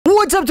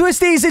What's up,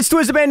 Twisties? It's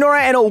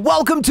TwiistedPandora, and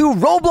welcome to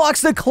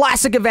Roblox the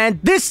Classic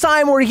Event. This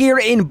time we're here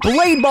in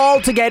Blade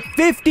Ball to get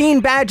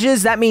 15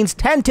 badges. That means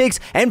 10 ticks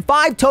and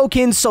 5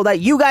 tokens so that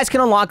you guys can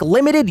unlock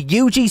limited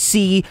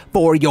UGC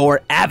for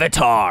your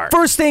avatar.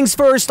 First things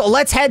first,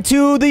 let's head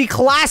to the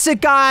classic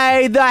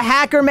guy, the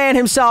hacker man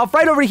himself.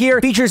 Right over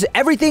here features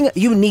everything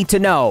you need to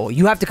know.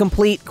 You have to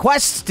complete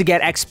quests to get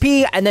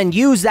XP and then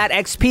use that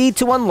XP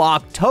to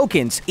unlock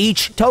tokens.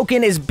 Each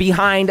token is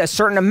behind a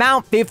certain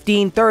amount,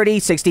 15, 30,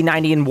 60,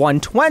 90, and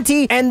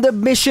 120, and the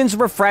missions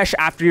refresh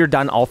after you're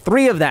done all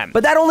 3 of them.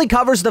 But that only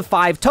covers the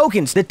 5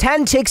 tokens. The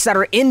 10 ticks that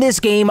are in this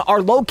game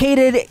are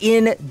located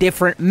in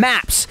different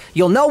maps.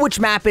 You'll know which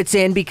map it's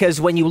in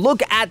because when you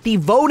look at the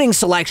voting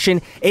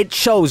selection, it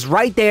shows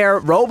right there,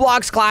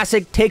 Roblox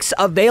Classic ticks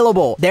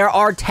available. There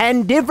are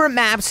 10 different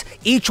maps,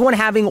 each one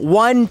having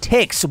 1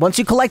 ticks. Once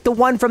you collect the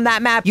 1 from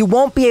that map, you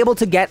won't be able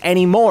to get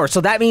any more.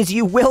 So that means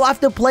you will have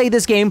to play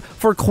this game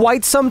for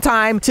quite some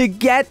time to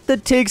get the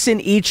ticks in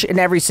each and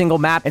every single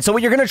map. And so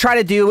what you're going to try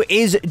to do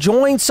is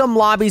join some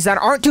lobbies that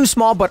aren't too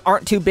small but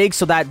aren't too big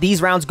so that these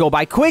rounds go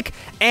by quick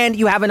and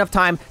you have enough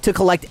time to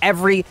collect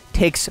every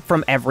ticks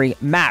from every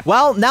map.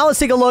 Well, now let's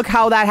take a look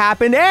how that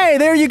happened. Hey,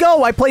 there you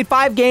go. I played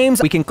 5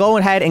 games. We can go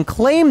ahead and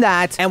claim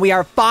that, and we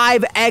are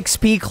 5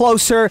 XP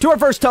closer to our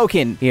first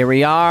token. Here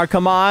we are.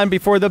 Come on,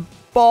 before the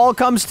ball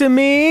comes to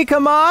me.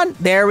 Come on.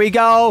 There we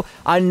go.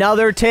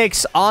 Another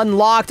ticks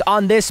unlocked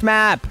on this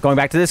map. Going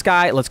back to this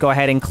guy, let's go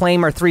ahead and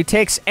claim our 3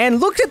 ticks. And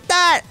look at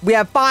that. We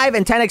have 5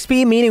 and 10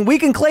 XP, meaning we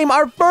can claim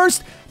our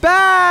first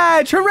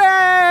badge.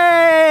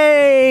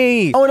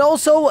 Hooray! Oh, and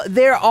also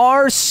there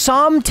are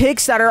some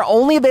ticks that are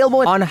only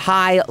available on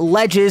high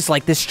ledges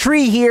like this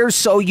tree here,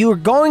 so you're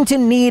going to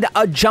need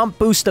a jump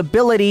boost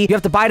ability. You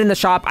have to buy it in the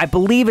shop. I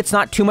believe it's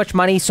not too much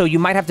money, so you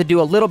might have to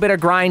do a little bit of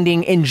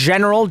grinding in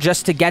general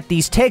just to get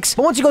these ticks.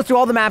 But once you go through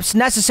all the maps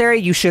necessary,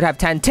 you should have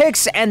 10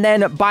 ticks, and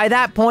then by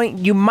that point,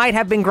 you might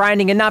have been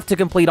grinding enough to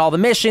complete all the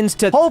missions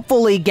to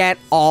hopefully get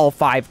all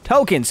 5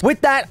 tokens.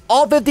 With that,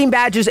 all 15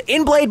 badges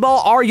in Blade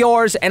Ball are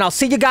yours, and I'll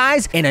see you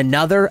guys in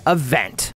another event.